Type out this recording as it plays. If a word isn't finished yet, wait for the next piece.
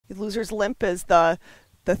loser's limp is the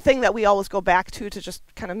thing that we always go back to just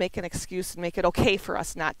kind of make an excuse and make it okay for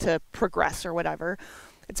us not to progress or whatever.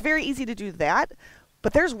 It's very easy to do that,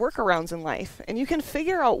 but there's workarounds in life, and you can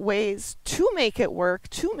figure out ways to make it work,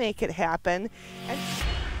 to make it happen. And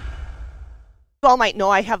you all might know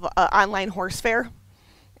I have an online horse fair,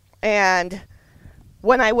 and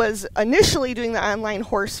when I was initially doing the online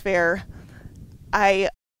horse fair, I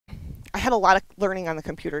had a lot of learning on the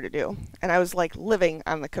computer to do, and I was like living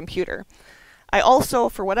on the computer. I also,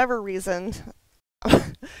 for whatever reason,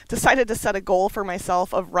 decided to set a goal for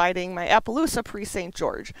myself of riding my Appaloosa pre-St.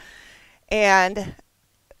 George. And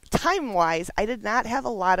time-wise, I did not have a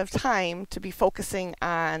lot of time to be focusing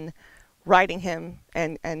on riding him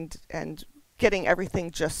and getting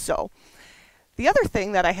everything just so. The other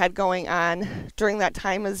thing that I had going on during that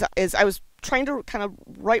time is I was trying to kind of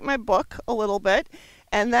write my book a little bit,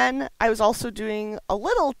 and then I was also doing a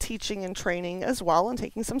little teaching and training as well and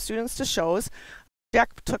taking some students to shows.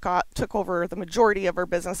 Jack took over the majority of our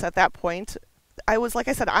business at that point. I was, like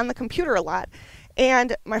I said, on the computer a lot.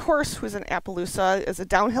 And my horse, who's an Appaloosa, is a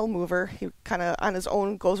downhill mover. He kind of on his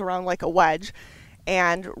own goes around like a wedge.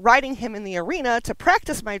 And riding him in the arena to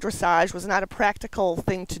practice my dressage was not a practical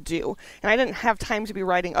thing to do. And I didn't have time to be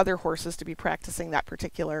riding other horses to be practicing that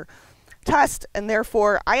particular test, and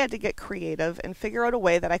therefore I had to get creative and figure out a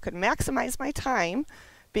way that I could maximize my time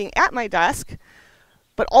being at my desk,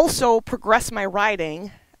 but also progress my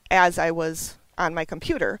riding as I was on my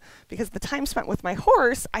computer, because the time spent with my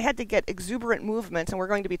horse, I had to get exuberant movement, and we're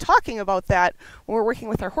going to be talking about that when we're working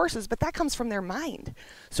with our horses, but that comes from their mind.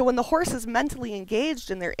 So when the horse is mentally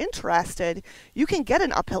engaged and they're interested, you can get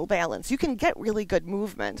an uphill balance, you can get really good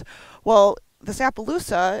movement. Well, this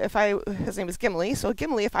Appaloosa, his name is Gimli, so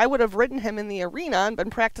Gimli, if I would have ridden him in the arena and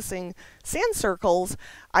been practicing sand circles,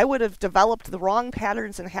 I would have developed the wrong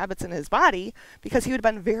patterns and habits in his body because he would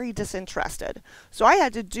have been very disinterested. So I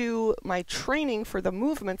had to do my training for the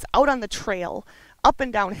movements out on the trail, up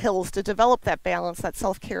and down hills, to develop that balance, that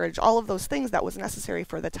self-carriage, all of those things that was necessary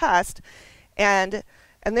for the test. And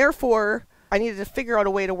therefore, I needed to figure out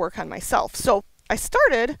a way to work on myself. So I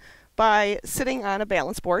started by sitting on a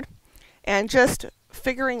balance board and just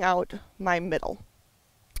figuring out my middle.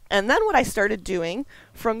 And then what I started doing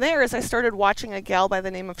from there is I started watching a gal by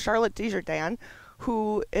the name of Charlotte Desjardins,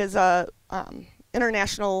 who is a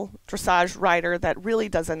international dressage rider that really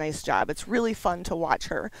does a nice job. It's really fun to watch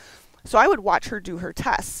her. So I would watch her do her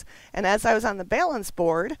tests. And as I was on the balance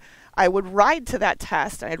board, I would ride to that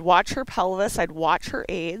test, and I'd watch her pelvis, I'd watch her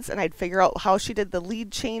aids, and I'd figure out how she did the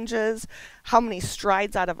lead changes, how many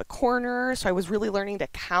strides out of a corner. So I was really learning to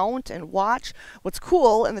count and watch. What's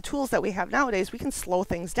cool, and the tools that we have nowadays, we can slow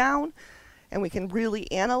things down, and we can really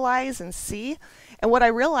analyze and see. And what I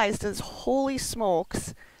realized is, holy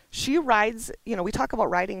smokes, she rides, we talk about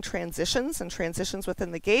riding transitions and transitions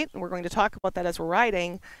within the gait, and we're going to talk about that as we're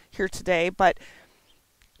riding here today, but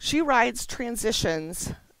she rides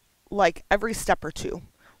transitions like every step or two.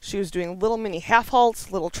 She was doing little mini half halts,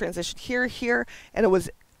 little transition here, and it was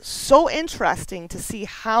so interesting to see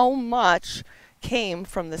how much came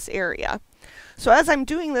from this area. So as I'm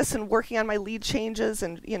doing this and working on my lead changes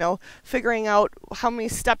and, figuring out how many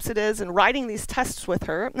steps it is and riding these tests with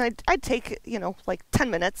her, and I'd take, like 10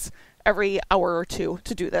 minutes every hour or two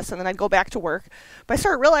to do this, and then I'd go back to work. But I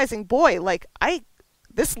started realizing, boy,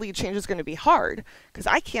 this lead change is going to be hard because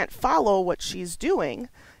I can't follow what she's doing,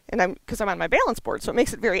 and because I'm on my balance board, so it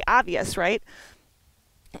makes it very obvious, right?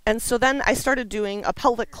 And so then I started doing a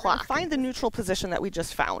pelvic clock. Find the neutral position that we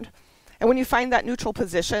just found. And when you find that neutral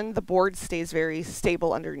position, the board stays very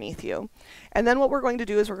stable underneath you. And then what we're going to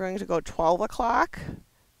do is we're going to go 12 o'clock,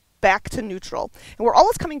 back to neutral. And we're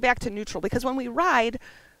always coming back to neutral because when we ride,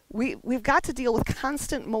 we've got to deal with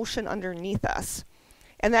constant motion underneath us.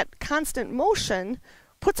 And that constant motion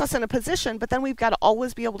puts us in a position, but then we've got to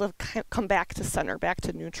always be able to come back to center, back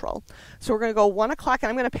to neutral. So we're going to go 1 o'clock,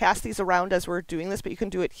 and I'm going to pass these around as we're doing this, but you can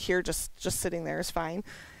do it here, just sitting there is fine.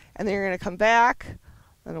 And then you're going to come back,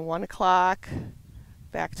 then 1 o'clock,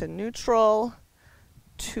 back to neutral,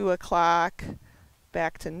 2 o'clock,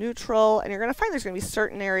 back to neutral, and you're going to find there's going to be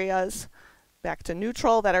certain areas back to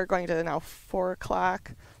neutral that are going to now 4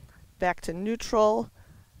 o'clock, back to neutral,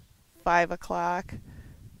 5 o'clock,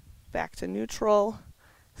 back to neutral,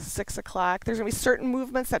 6 o'clock. There's going to be certain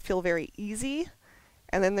movements that feel very easy,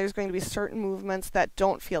 and then there's going to be certain movements that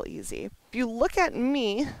don't feel easy. If you look at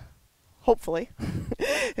me, hopefully,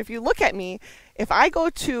 if you look at me, if I go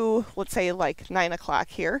to, let's say, like 9 o'clock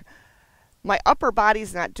here, my upper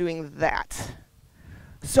body's not doing that.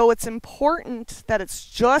 So it's important that it's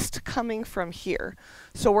just coming from here.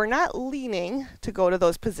 So we're not leaning to go to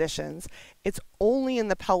those positions. It's only in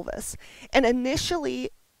the pelvis. And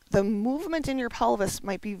initially, the movement in your pelvis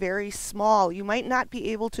might be very small. You might not be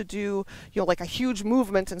able to do, like a huge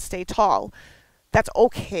movement and stay tall. That's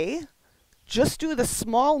okay. Just do the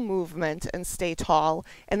small movement and stay tall,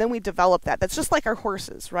 and then we develop that. That's just like our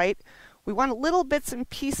horses, right? We want little bits and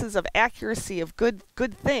pieces of accuracy of good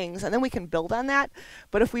things, and then we can build on that.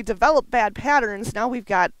 But if we develop bad patterns, now we've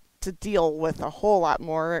got to deal with a whole lot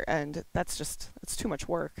more, and it's too much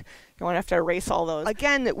work. You won't have to erase all those.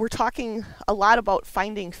 Again, we're talking a lot about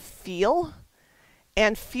finding feel,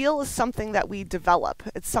 and feel is something that we develop.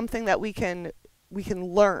 It's something that we can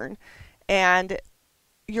learn, and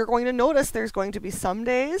you're going to notice there's going to be some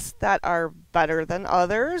days that are better than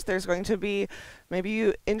others. There's going to be, maybe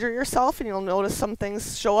you injure yourself and you'll notice some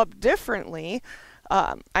things show up differently.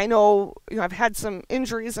 I know, I've had some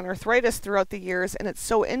injuries and arthritis throughout the years, and it's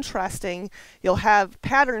so interesting. You'll have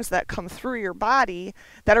patterns that come through your body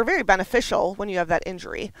that are very beneficial when you have that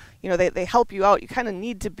injury. They help you out. You kind of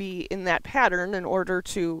need to be in that pattern in order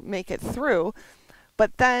to make it through.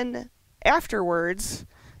 But then afterwards,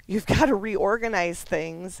 you've got to reorganize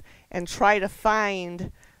things and try to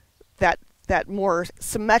find that more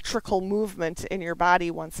symmetrical movement in your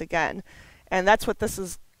body once again. And that's what this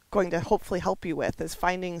is going to hopefully help you with, is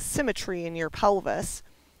finding symmetry in your pelvis.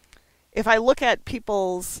 If I look at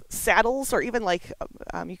people's saddles, or even like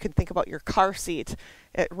you can think about your car seat.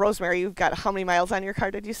 Rosemary, you've got how many miles on your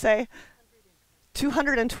car, did you say?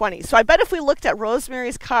 220. So I bet if we looked at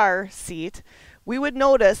Rosemary's car seat, we would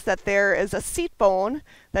notice that there is a seat bone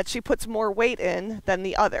that she puts more weight in than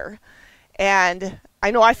the other. And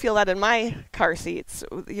I know I feel that in my car seats.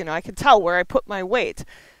 I can tell where I put my weight.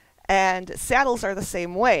 And saddles are the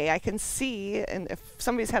same way. I can see, and if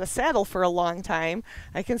somebody's had a saddle for a long time,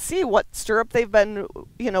 I can see what stirrup they've been,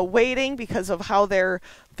 waiting because of how their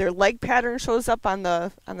leg pattern shows up on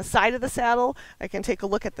the side of the saddle. I can take a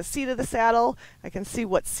look at the seat of the saddle. I can see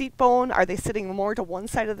what seat bone, are they sitting more to one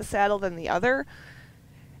side of the saddle than the other?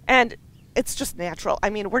 And it's just natural. I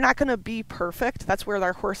mean, we're not going to be perfect. That's where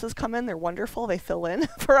our horses come in. They're wonderful. They fill in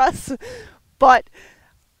for us. But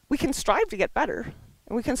we can strive to get better.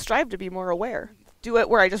 And we can strive to be more aware. Do it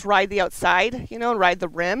where I just ride the outside, and ride the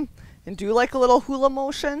rim and do like a little hula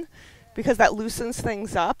motion, because that loosens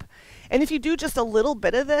things up. And if you do just a little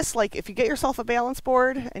bit of this, like if you get yourself a balance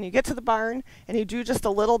board and you get to the barn and you do just a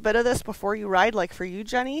little bit of this before you ride, like for you,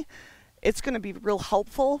 Jenny, it's going to be real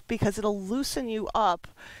helpful because it'll loosen you up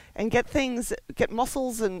and get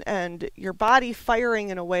muscles and your body firing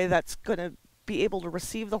in a way that's going to be able to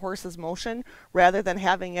receive the horse's motion rather than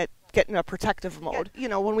having it get in a protective mode.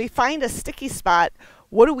 When we find a sticky spot,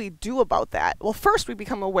 what do we do about that? Well, first we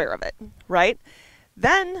become aware of it, right?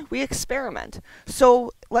 Then we experiment.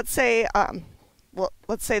 So let's say,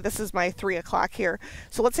 this is my 3 o'clock here.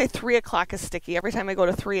 So let's say 3 o'clock is sticky. Every time I go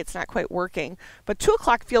to 3, it's not quite working. But 2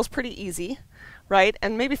 o'clock feels pretty easy, right?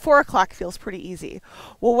 And maybe 4 o'clock feels pretty easy.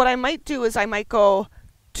 Well, what I might do is I might go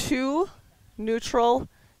 2, neutral,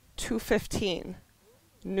 215,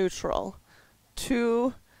 neutral,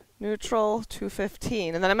 2, neutral,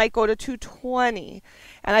 215, and then I might go to 220,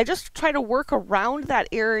 and I just try to work around that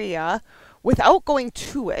area without going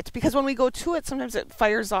to it, because when we go to it, sometimes it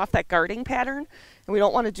fires off that guarding pattern, and we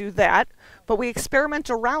don't want to do that, but we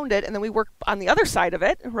experiment around it, and then we work on the other side of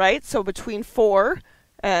it, right? So between 4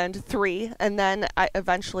 and 3, and then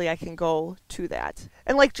eventually I can go to that.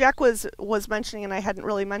 And like Jack was mentioning, and I hadn't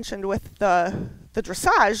really mentioned with the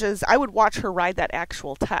dressage, is I would watch her ride that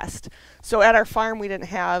actual test. So at our farm, we didn't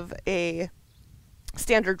have a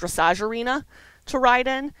standard dressage arena to ride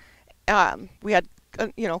in. We had,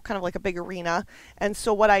 kind of like a big arena. And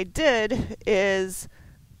so what I did is,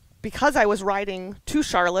 because I was riding to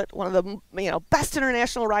Charlotte, one of the best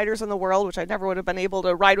international riders in the world, which I never would have been able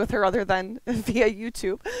to ride with her other than via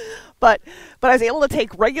YouTube, but I was able to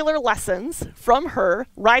take regular lessons from her,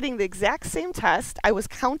 riding the exact same test. I was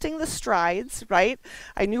counting the strides, right?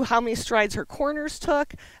 I knew how many strides her corners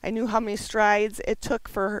took. I knew how many strides it took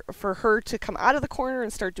for her to come out of the corner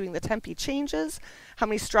and start doing the tempi changes, how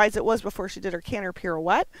many strides it was before she did her canter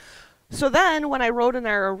pirouette. So then when I rode in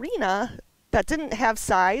our arena, that didn't have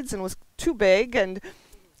sides and was too big, and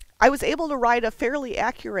I was able to ride a fairly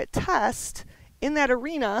accurate test in that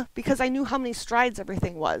arena because I knew how many strides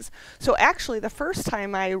everything was. So actually the first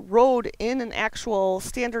time I rode in an actual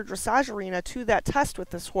standard dressage arena to that test with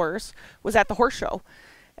this horse was at the horse show,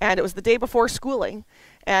 and it was the day before schooling,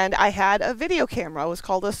 and I had a video camera. It was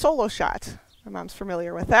called a solo shot. My mom's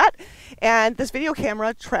familiar with that. And this video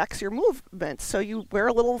camera tracks your movements. So you wear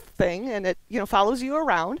a little thing and it, follows you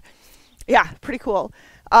around. Yeah, pretty cool.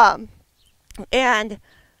 And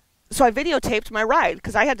so I videotaped my ride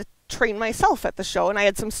because I had to train myself at the show, and I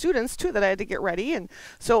had some students too that I had to get ready. And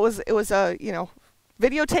so it was a,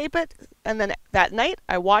 videotape it. And then that night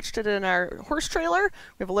I watched it in our horse trailer.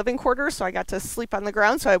 We have a living quarters, so I got to sleep on the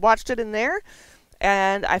ground. So I watched it in there.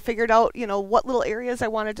 And I figured out, what little areas I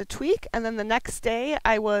wanted to tweak. And then the next day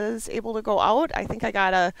I was able to go out. I think I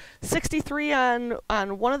got a 63 on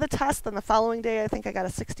one of the tests. Then the following day I think I got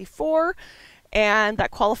a 64. And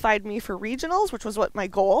that qualified me for regionals, which was what my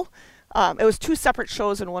goal. It was 2 separate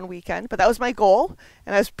shows in one weekend, but that was my goal.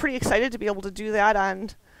 And I was pretty excited to be able to do that on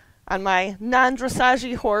my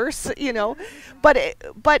non-dressage horse,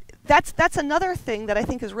 But that's another thing that I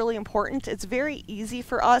think is really important. It's very easy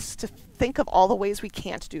for us to think of all the ways we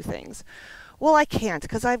can't do things. Well, I can't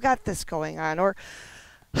because I've got this going on, or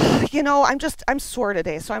I'm sore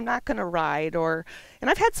today, so I'm not going to ride, and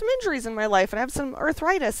I've had some injuries in my life, and I have some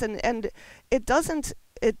arthritis, and it doesn't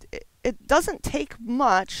take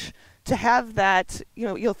much to have that.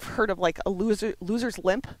 You've heard of like a loser's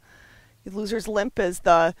limp. The loser's limp is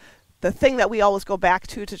the thing that we always go back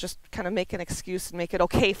to just kind of make an excuse and make it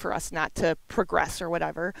okay for us not to progress or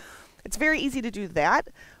whatever. It's very easy to do that,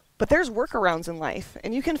 but there's workarounds in life,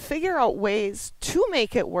 and you can figure out ways to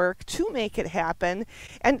make it work, to make it happen.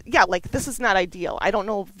 And yeah, like this is not ideal. I don't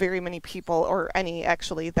know very many people, or any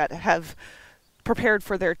actually, that have prepared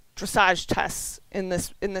for their dressage tests in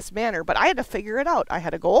this manner, but I had to figure it out. I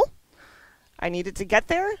had a goal. I needed to get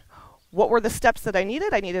there. What were the steps that I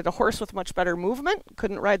needed? I needed a horse with much better movement.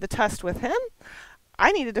 Couldn't ride the test with him.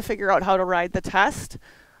 I needed to figure out how to ride the test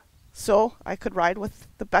so I could ride with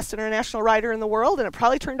the best international rider in the world, and it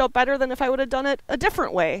probably turned out better than if I would have done it a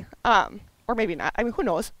different way. Or maybe not. I mean, who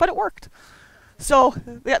knows? But it worked. So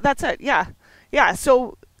yeah, that's it. Yeah.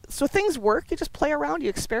 So things work. You just play around. You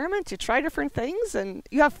experiment. You try different things, and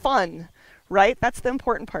you have fun, right? That's the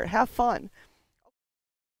important part. Have fun.